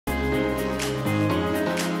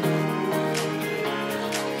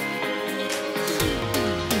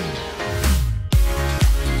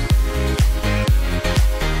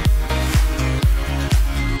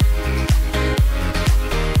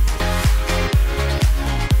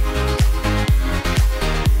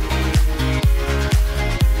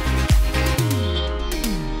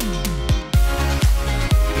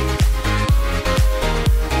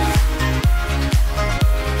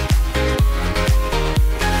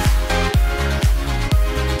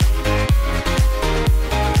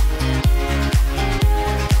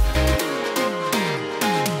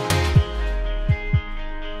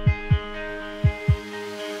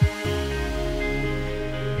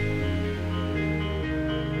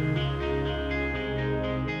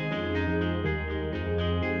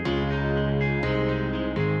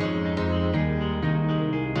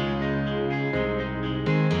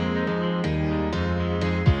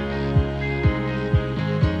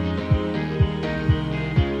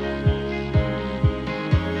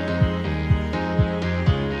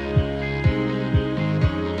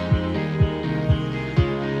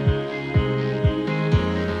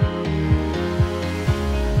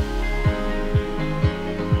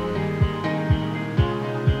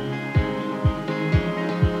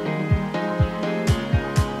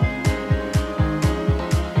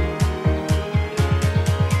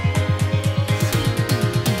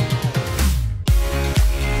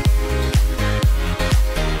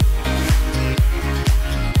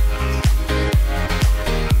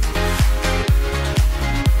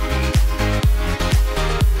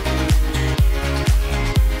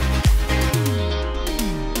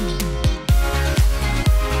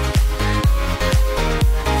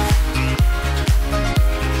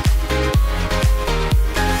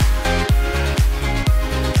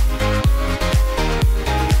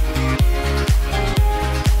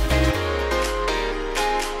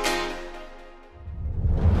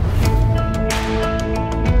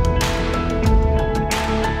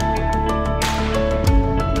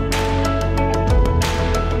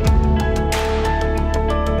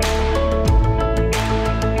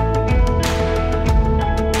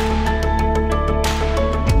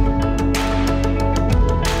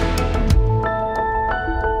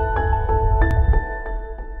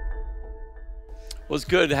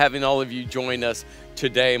good having all of you join us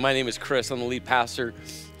today. My name is Chris. I'm the lead pastor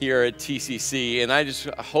here at TCC, and I just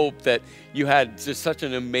hope that you had just such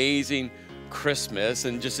an amazing Christmas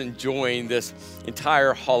and just enjoying this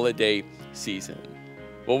entire holiday season.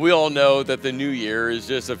 Well, we all know that the new year is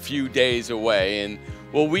just a few days away, and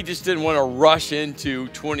well, we just didn't want to rush into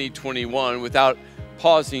 2021 without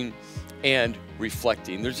pausing and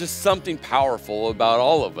reflecting. There's just something powerful about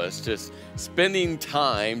all of us just spending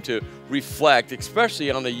time to reflect, especially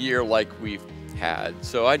on a year like we've had.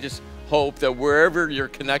 So I just hope that wherever you're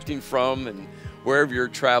connecting from and wherever you're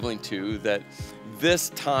traveling to, that this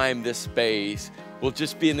time, this space will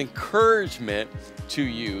just be an encouragement to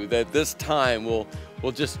you, that this time will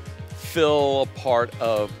just fill a part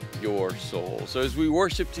of your soul. So as we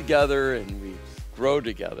worship together and we grow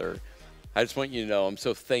together, I just want you to know I'm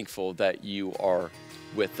so thankful that you are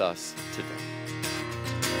with us today.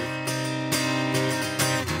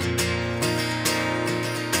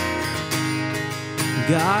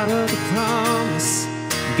 God of the promise,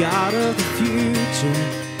 God of the future,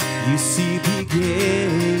 you see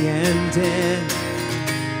beginning and end.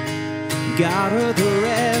 God of the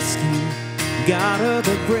rescue, God of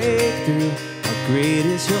the breakthrough, how great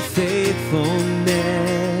is your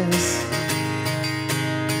faithfulness.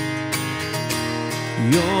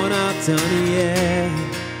 You're not done yet.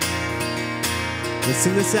 Let's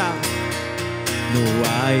sing this out. No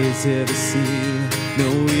eye has ever seen, no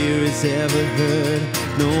ear has ever heard,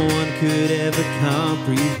 no one could ever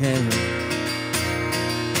comprehend.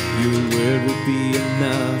 Your word will be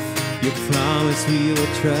enough, your promise we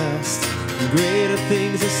will trust, and greater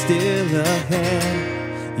things are still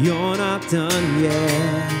ahead. You're not done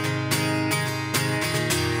yet.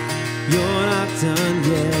 You're not done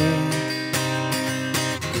yet.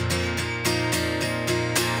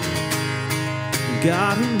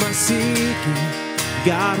 God in my seeking,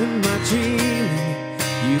 God in my dreaming,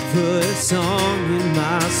 you put a song in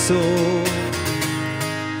my soul.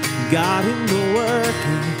 God in the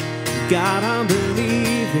working, God I'm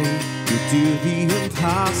believing, you do the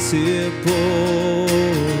impossible.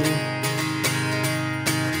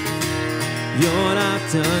 You're not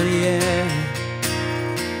done yet.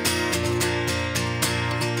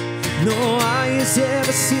 No eye has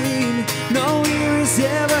ever seen, no ear has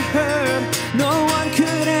ever heard, no one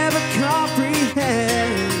could ever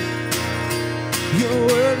comprehend. Your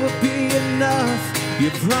word will be enough,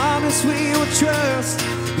 your promise we will trust,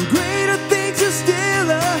 and greater things are still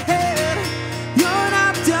ahead. You're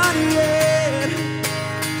not done yet.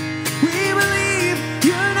 We believe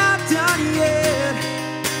you're not done yet.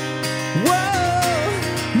 Whoa,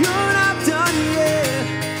 you're not done yet.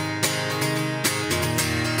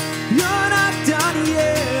 You're not done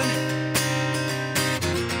yet.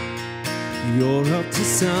 You're up to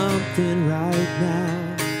something right now.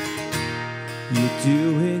 You're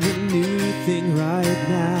doing a new thing right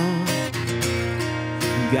now.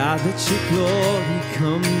 God, let your glory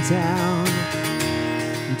come down.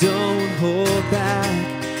 Don't hold back,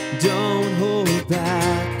 don't hold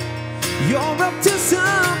back. You're up to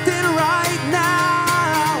something right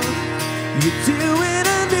now. You're doing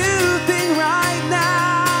a new thing right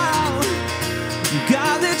now.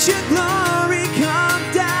 God, let your glory come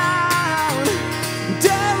down.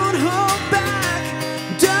 Don't hold back,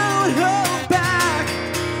 don't hold back.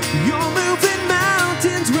 You're moving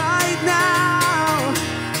mountains right now.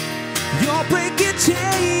 You're breaking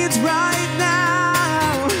chains right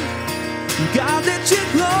now. God, let your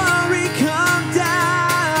glory come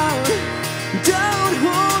down. Don't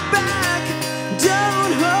hold back,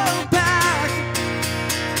 don't hold back.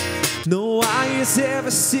 No eye has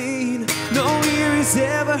ever seen, no ear has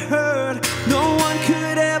ever heard, no one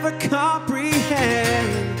could ever comprehend.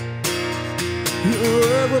 Your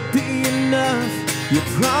word will be enough, your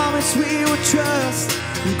promise we will trust,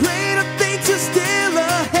 and greater things are still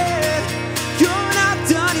ahead. You're not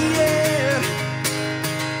done yet.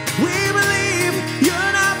 We believe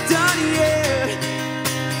you're not done yet.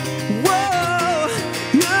 Whoa,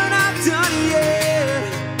 you're not done yet.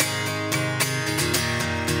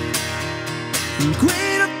 And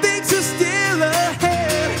greater things are still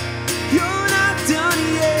ahead. You're not done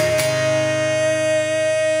yet.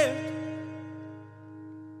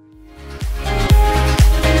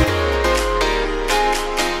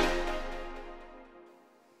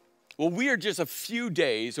 Well, we are just a few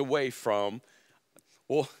days away from,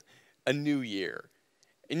 well, a new year.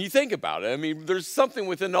 And you think about it, I mean, there's something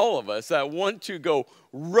within all of us that want to go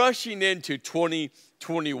rushing into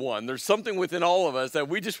 2021. There's something within all of us that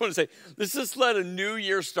we just want to say, let's just let a new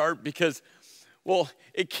year start because, well,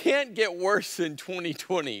 it can't get worse than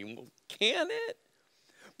 2020. Well, can it?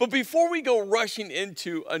 But before we go rushing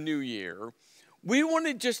into a new year, we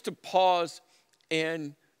wanted just to pause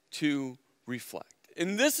and to reflect.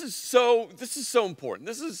 And this is so important.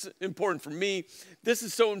 This is important for me. This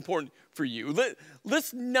is so important for you.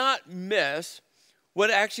 Let's not miss what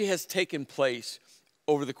actually has taken place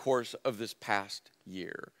over the course of this past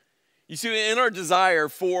year. You see, in our desire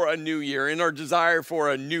for a new year, in our desire for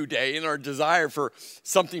a new day, in our desire for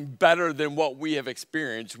something better than what we have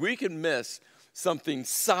experienced, we can miss something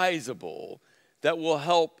sizable that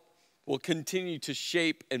will continue to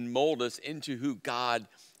shape and mold us into who God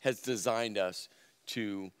has designed us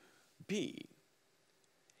to be.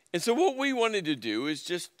 And so what we wanted to do is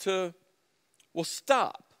just to,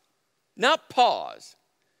 stop, not pause.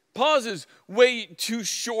 Pause is way too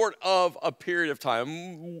short of a period of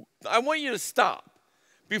time. I want you to stop.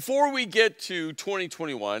 Before we get to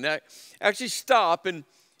 2021, actually stop and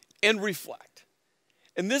reflect.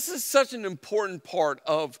 And this is such an important part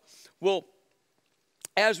of,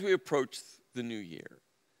 as we approach the new year.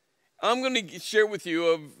 I'm going to share with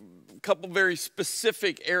you a couple very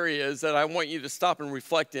specific areas that I want you to stop and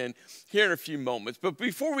reflect in here in a few moments. But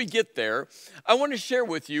before we get there, I want to share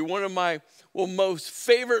with you one of my most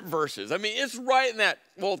favorite verses. I mean, it's right in that,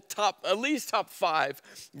 at least top 5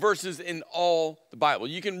 verses in all the Bible.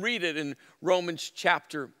 You can read it in Romans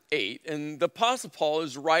chapter 8. And the Apostle Paul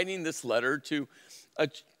is writing this letter to a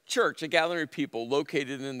church, a gathering of people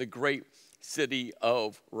located in the great city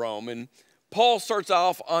of Rome. And Paul starts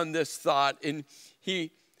off on this thought, and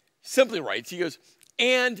he simply writes, he goes,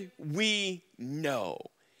 and we know.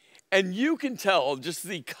 And you can tell just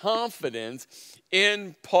the confidence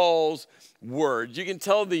in Paul's words. You can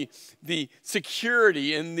tell the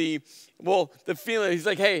security and the feeling. He's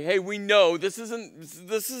like, hey, we know this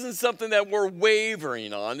isn't something that we're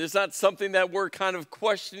wavering on. It's not something that we're kind of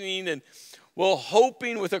questioning and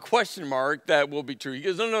hoping with a question mark that will be true. He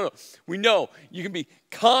goes, no. We know. You can be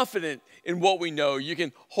confident in what we know. You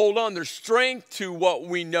can hold on. There's strength to what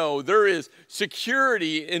we know. There is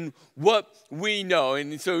security in what we know.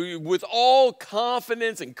 And so with all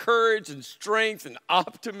confidence and courage and strength and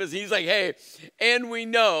optimism, he's like, hey, and we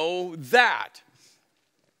know that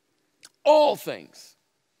all things,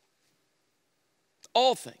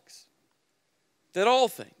 and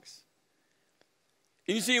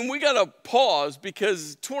you see, and we got to pause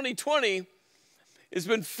because 2020 has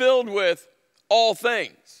been filled with all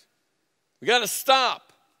things. We got to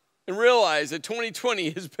stop and realize that 2020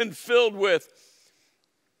 has been filled with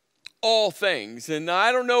all things. And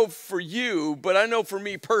I don't know for you, but I know for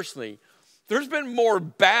me personally, there's been more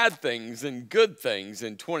bad things than good things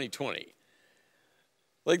in 2020.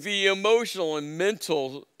 Like the emotional and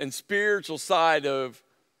mental and spiritual side of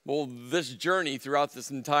this journey throughout this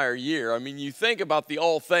entire year. I mean, you think about the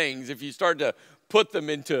all things, if you start to put them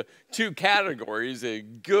into 2 categories, the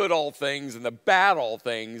good all things and the bad all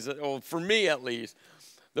things, for me at least,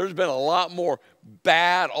 there's been a lot more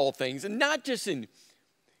bad all things, and not just in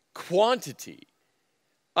quantity.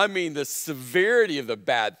 I mean, the severity of the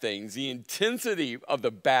bad things, the intensity of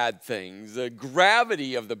the bad things, the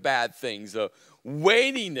gravity of the bad things, the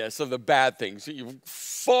weightiness of the bad things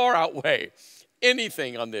far outweigh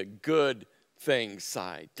anything on the good things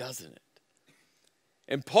side, doesn't it?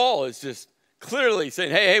 And Paul is just clearly saying,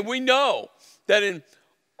 hey, we know that in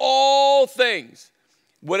all things,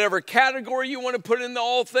 whatever category you want to put in the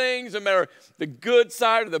all things, no matter the good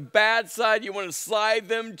side or the bad side you want to slide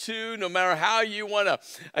them to, no matter how you want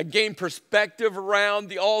to gain perspective around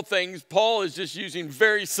the all things, Paul is just using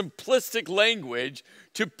very simplistic language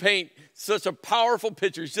to paint such a powerful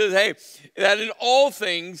picture. He says, hey, that in all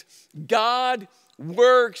things, God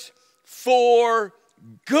works for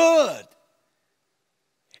good.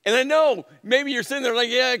 And I know maybe you're sitting there like,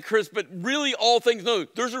 yeah, Chris, but really all things, no.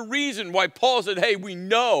 There's a reason why Paul said, hey, we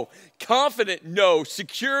know, confident know,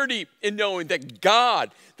 security in knowing that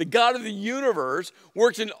God, the God of the universe,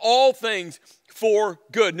 works in all things for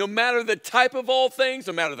good. No matter the type of all things,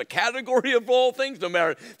 no matter the category of all things, no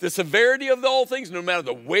matter the severity of the all things, no matter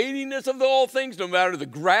the weightiness of the all things, no matter the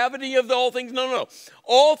gravity of the all things, no.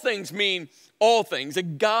 All things mean all things.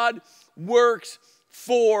 And God works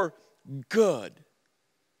for good.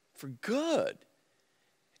 For good.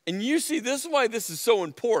 And you see, this is why this is so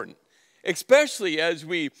important, especially as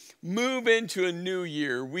we move into a new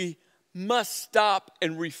year. We must stop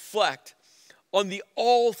and reflect on the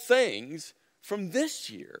all things from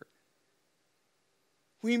this year.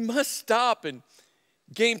 We must stop and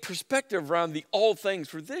gain perspective around the all things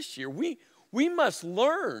for this year. We must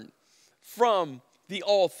learn from the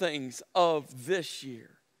all things of this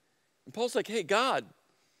year. And Paul's like, hey, God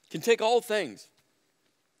can take all things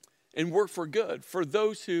and work for good for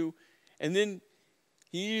those who, and then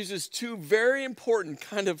he uses 2 very important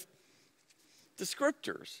kind of the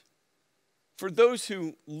scriptures for those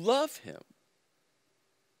who love him,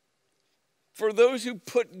 for those who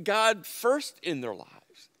put God first in their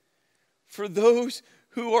lives, for those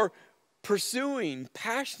who are pursuing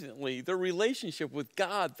passionately their relationship with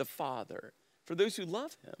God the Father, for those who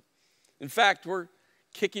love him. In fact, we're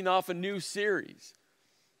kicking off a new series,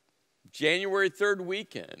 January 3rd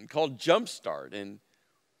weekend, called Jumpstart. And,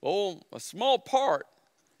 a small part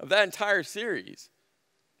of that entire series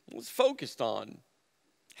was focused on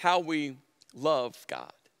how we love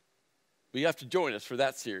God. But you have to join us for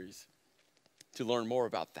that series to learn more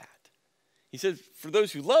about that. He says, for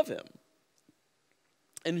those who love him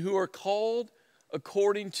and who are called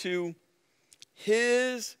according to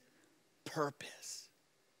his purpose.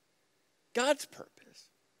 God's purpose.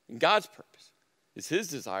 And God's purpose is his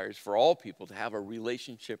desires for all people to have a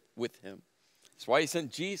relationship with him. That's why he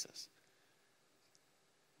sent Jesus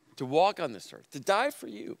to walk on this earth, to die for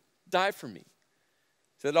you, die for me,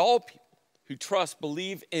 so that all people who trust,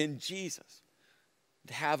 believe in Jesus,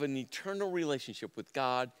 to have an eternal relationship with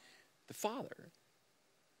God the Father.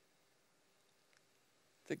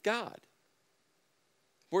 That God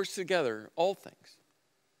works together all things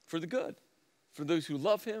for the good, for those who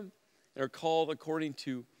love him and are called according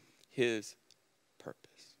to his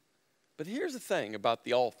purpose. But here's the thing about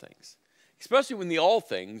the all things, especially when the all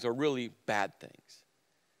things are really bad things.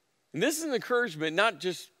 And this is an encouragement not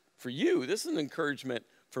just for you, this is an encouragement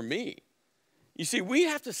for me. You see, we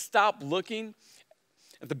have to stop looking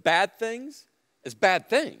at the bad things as bad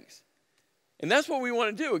things. And that's what we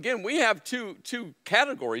want to do. Again, we have two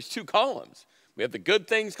categories, two columns. We have the good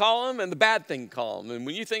things column and the bad thing column. And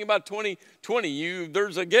when you think about 2020,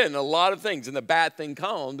 there's, again, a lot of things in the bad thing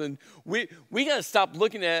column. And we got to stop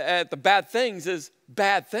looking at the bad things as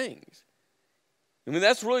bad things. I mean,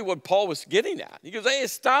 that's really what Paul was getting at. He goes, hey,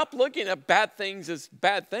 stop looking at bad things as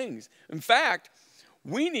bad things. In fact,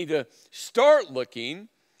 we need to start looking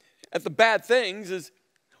at the bad things as,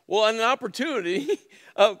 an opportunity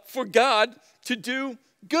for God to do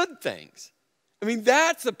good things. I mean,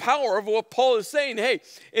 that's the power of what Paul is saying. Hey,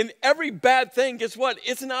 in every bad thing, guess what?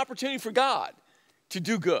 It's an opportunity for God to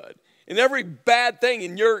do good. In every bad thing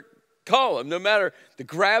in your column, no matter the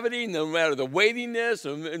gravity, no matter the weightiness,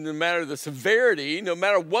 no matter the severity, no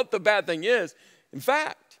matter what the bad thing is, in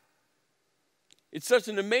fact, it's such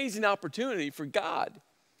an amazing opportunity for God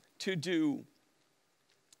to do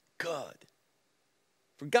good.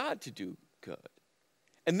 For God to do good.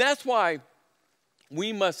 And that's why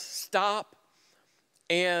we must stop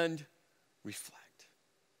and reflect.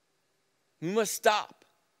 We must stop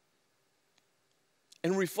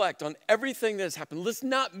and reflect on everything that has happened. Let's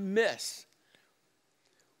not miss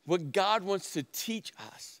what God wants to teach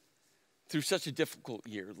us through such a difficult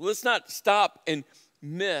year. Let's not stop and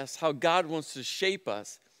miss how God wants to shape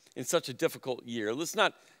us in such a difficult year. Let's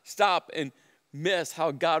not stop and miss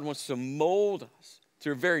how God wants to mold us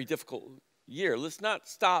through a very difficult year. Let's not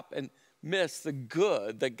stop and miss the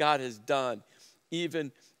good that God has done,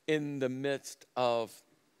 even in the midst of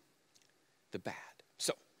the bad.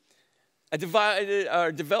 So, I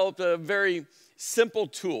developed a very simple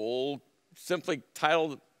tool, simply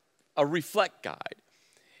titled a Reflect Guide.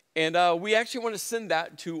 And we actually want to send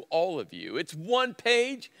that to all of you. It's one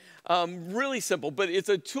page, really simple, but it's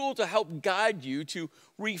a tool to help guide you to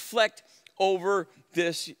reflect over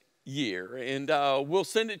this year. And we'll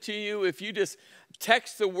send it to you if you just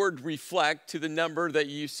text the word reflect to the number that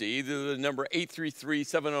you see, the number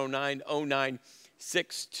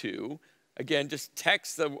 833-709-0962. Again, just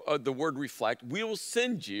text the word reflect. We will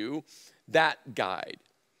send you that guide.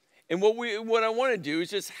 And what I want to do is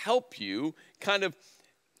just help you kind of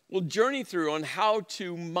journey through on how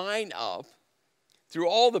to mine up through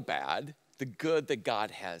all the bad, the good that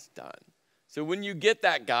God has done. So when you get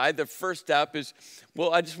that guide, the first step is,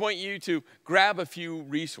 I just want you to grab a few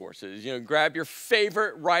resources. Grab your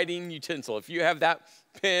favorite writing utensil. If you have that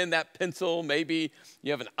pen, that pencil, maybe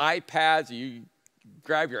you have an iPad, so you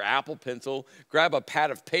grab your Apple Pencil, grab a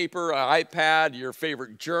pad of paper, an iPad, your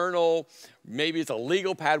favorite journal, maybe it's a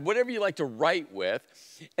legal pad, whatever you like to write with,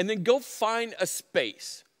 and then go find a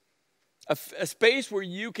space. A space where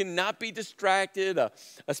you cannot be distracted, a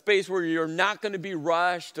space where you're not going to be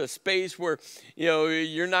rushed, a space where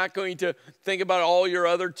you're not going to think about all your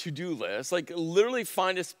other to-do lists. Like literally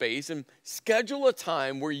find a space and schedule a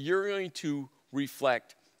time where you're going to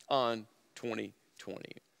reflect on 2020.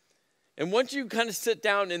 And once you kind of sit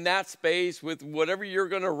down in that space with whatever you're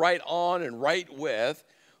going to write on and write with,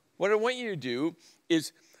 what I want you to do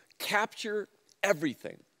is capture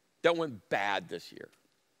everything that went bad this year.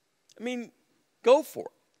 I mean, go for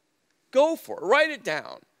it. Go for it. Write it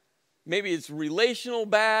down. Maybe it's relational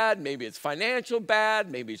bad, maybe it's financial bad,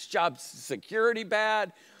 maybe it's job security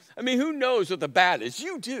bad. I mean, who knows what the bad is?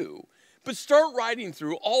 You do. But start writing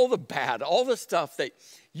through all the bad, all the stuff that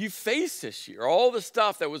you faced this year, all the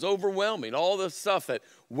stuff that was overwhelming, all the stuff that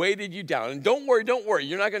weighted you down. And don't worry.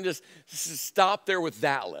 You're not going to just stop there with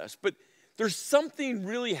that list. But there's something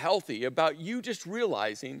really healthy about you just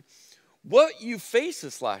realizing what you faced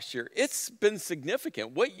this last year. It's been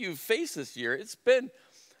significant. What you've faced this year, it's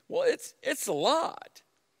a lot.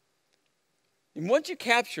 And once you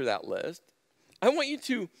capture that list, I want you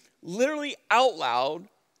to literally out loud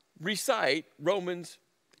recite Romans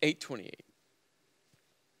 8:28.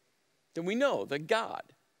 Then we know that God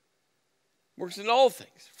works in all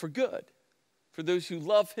things for good, for those who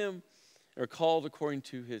love him and are called according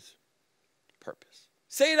to his purpose.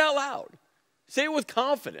 Say it out loud. Say it with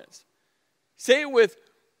confidence. Say it with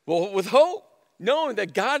hope, knowing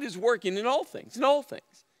that God is working in all things,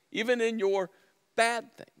 even in your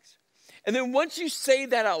bad things. And then once you say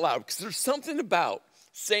that out loud, because there's something about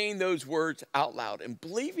saying those words out loud and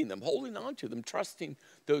believing them, holding on to them, trusting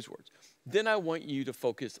those words, then I want you to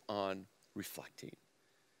focus on reflecting.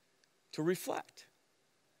 To reflect.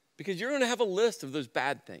 Because you're going to have a list of those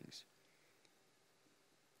bad things.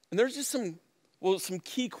 And there's just some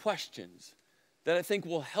key questions that I think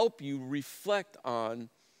will help you reflect on,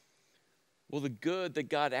 the good that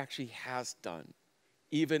God actually has done,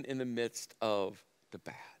 even in the midst of the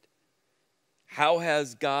bad. How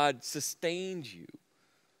has God sustained you?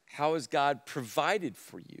 How has God provided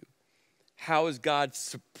for you? How has God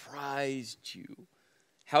surprised you?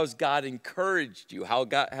 How has God encouraged you? How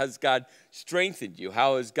has God strengthened you?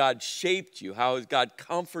 How has God shaped you? How has God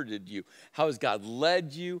comforted you? How has God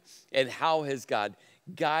led you? And how has God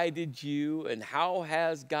guided you? And how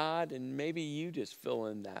has God, and maybe you just fill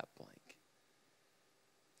in that blank.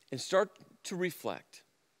 And start to reflect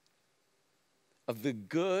of the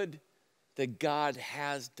good that God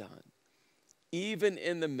has done, even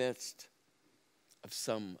in the midst of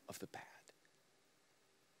some of the bad.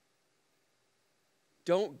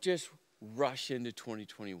 Don't just rush into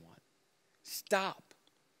 2021. Stop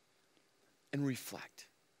and reflect.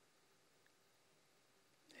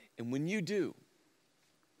 And when you do,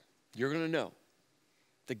 you're going to know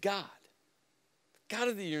the God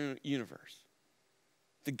of the universe,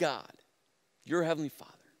 the God, your Heavenly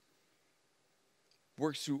Father,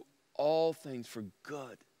 works through all things for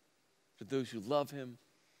good for those who love him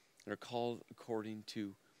and are called according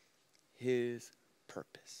to his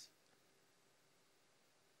purpose.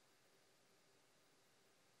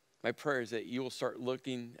 My prayer is that you will start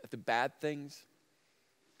looking at the bad things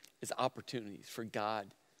as opportunities for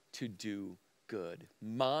God to do good.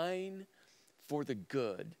 Mine for the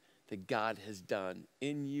good that God has done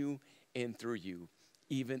in you and through you,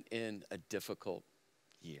 even in a difficult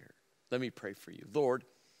year. Let me pray for you. Lord,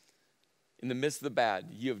 in the midst of the bad,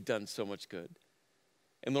 you have done so much good.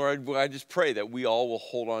 And Lord, I just pray that we all will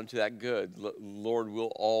hold on to that good. Lord,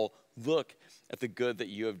 we'll all look at the good that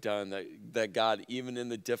you have done, that God, even in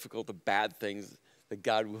the difficult, the bad things, that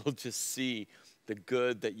God will just see the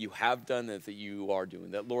good that you have done and that you are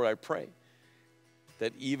doing. That, Lord, I pray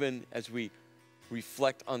that even as we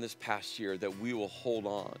reflect on this past year, that we will hold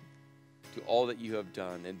on to all that you have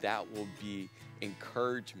done, and that will be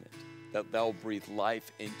encouragement, that will breathe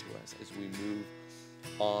life into us as we move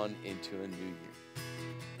on into a new year.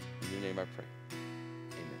 In your name I pray.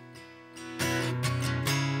 Amen.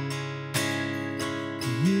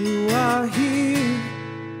 You are here,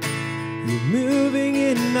 you're moving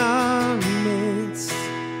in our midst.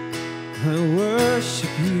 I worship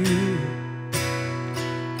you,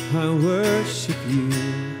 I worship you.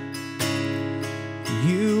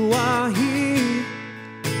 You are here,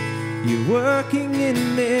 you're working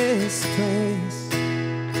in this place.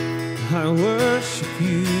 I worship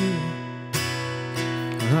you,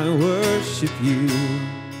 I worship you.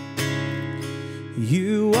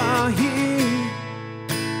 You are here,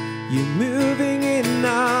 you're moving in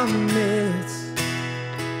our midst.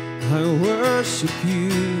 I worship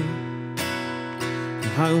you,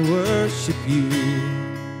 I worship you.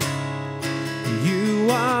 You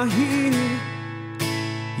are here,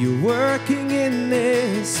 you're working in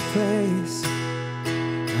this place.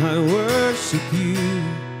 I worship you,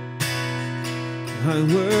 I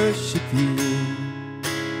worship you.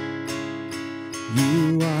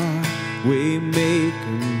 You are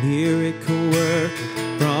waymaker, miracle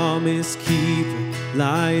worker, promise keeper,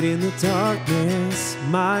 light in the darkness.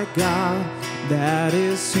 My God, that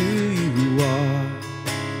is who you are.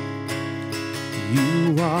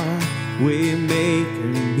 You are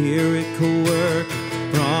waymaker, miracle worker,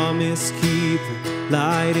 promise keeper,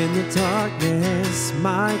 light in the darkness.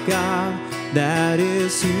 My God, that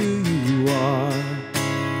is who you are.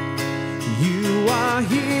 You are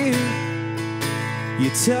here,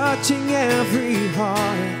 you're touching every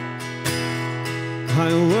heart.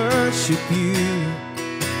 I worship you,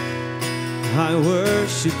 I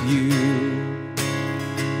worship you.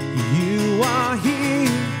 You are here,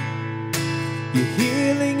 you're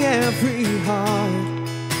healing every heart.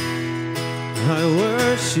 I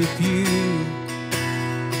worship you,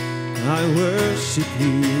 I worship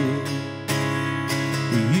you.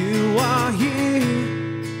 You are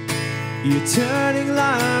here, you're turning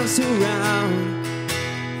lives around.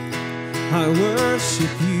 I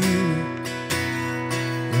worship you,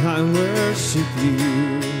 I worship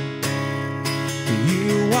you.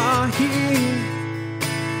 You are here,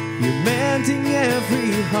 you're mending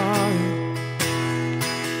every heart.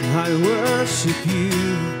 I worship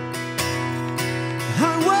you,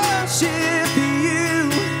 I worship you.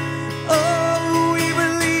 Oh, we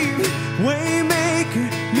believe, waymaker,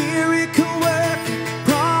 miracle worker,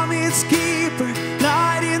 promise keeper,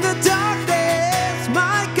 light in the darkness.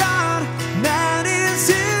 My God, that is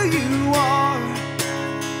who you are.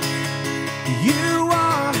 You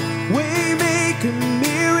are waymaker,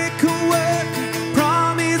 miracle worker,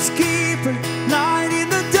 promise keeper, light in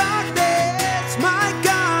the darkness. My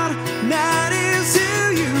God, that is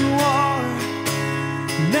who you are.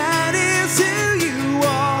 That is who you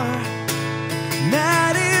are.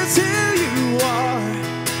 That is who you are.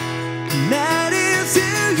 That is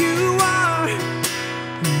who you are.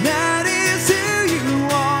 That is who you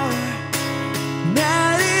are.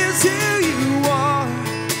 That is who you are.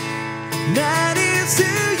 That is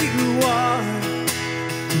who you are.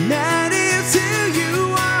 That is who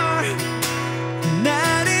you are.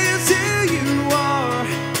 That is who you are.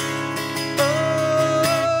 Oh.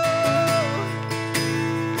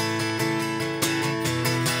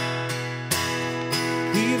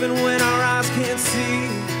 Even when our eyes can't see,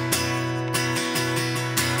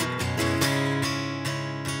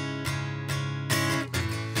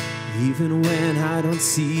 even when I don't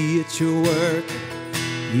see it, you're working.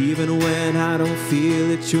 Even when I don't feel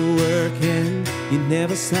it, you're working. You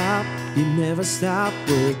never stop, you never stop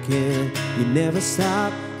working. You never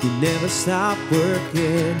stop, you never stop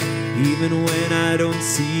working. Even when I don't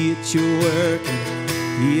see it, you're working.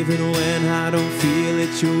 Even when I don't feel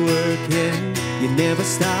it, you're working. You never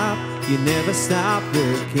stop, you never stop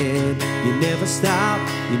working. You never stop,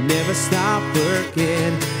 you never stop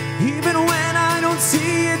working. Even when I don't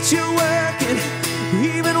see it, you're working.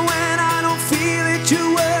 Even when I don't feel it,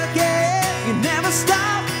 you're working. You never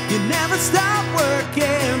stop, you never stop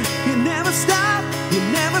working. You never stop, you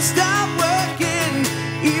never stop working.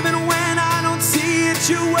 Even when I don't see it,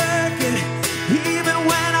 you're working. Even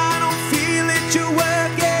when I don't feel it, you're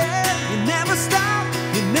working. You never stop,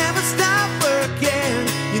 you never stop working.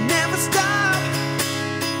 You never stop.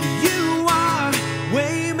 You are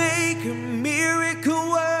waymaker, miracle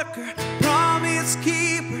worker, promise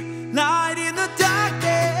keeper, light in the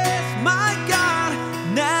darkness. My God,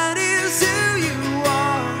 that is who you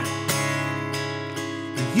are.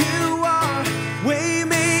 You are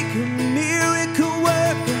waymaker, miracle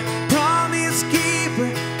worker, promise keeper,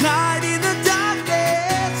 light in the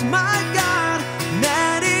darkness. My God,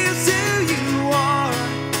 that is who you are.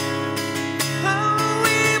 Oh,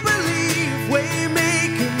 we believe,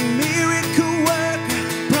 waymaker, miracle worker,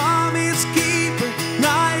 promise keeper,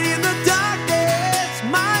 light in the darkness.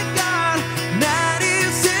 My God, that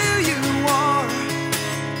is who you are.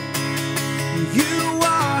 You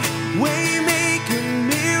are waymaker,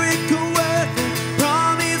 miracle worker,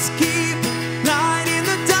 promise keeper, light in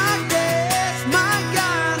the darkness. My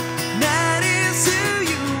God, that is who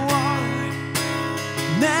you are.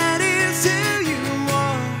 That is who you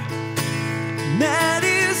are. That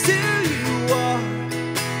is who you are.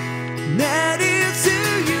 That is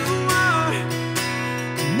who you are.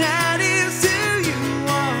 That is who you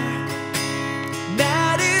are.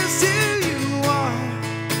 That is who you are.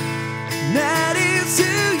 That is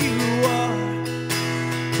who you are.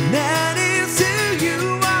 That is who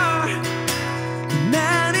you are.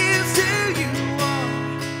 That is who you are.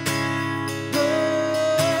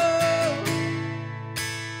 Oh.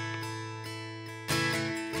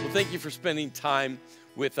 Well, thank you for spending time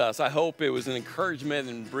with us. I hope it was an encouragement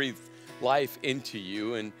and breathed life into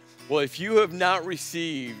you. And well, if you have not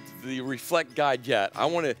received the Reflect Guide yet, I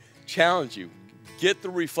want to challenge you. Get the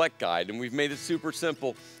Reflect Guide, and we've made it super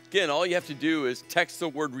simple. Again, all you have to do is text the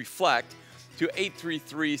word reflect to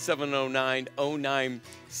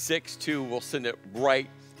 833-709-0962. We'll send it right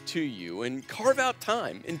to you. And carve out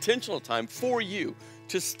time, intentional time for you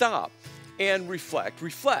to stop and reflect.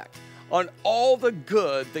 Reflect on all the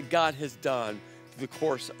good that God has done through the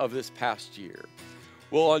course of this past year.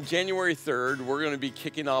 Well, on January 3rd, we're going to be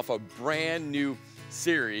kicking off a brand new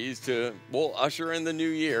series to, well, usher in the new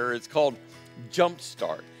year. It's called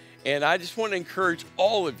Jumpstart. And I just want to encourage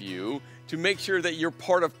all of you to make sure that you're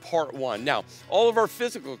part of part one. Now, all of our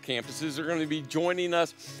physical campuses are going to be joining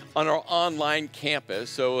us on our online campus.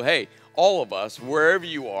 So, hey, all of us, wherever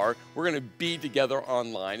you are, we're going to be together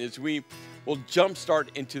online as we will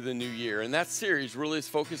jumpstart into the new year. And that series really is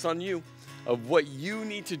focused on you, of what you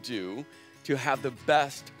need to do to have the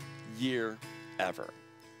best year ever.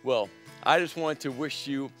 Well, I just want to wish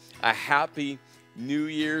you a happy New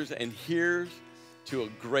Year's, and here's to a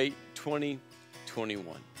great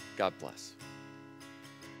 2021. God bless.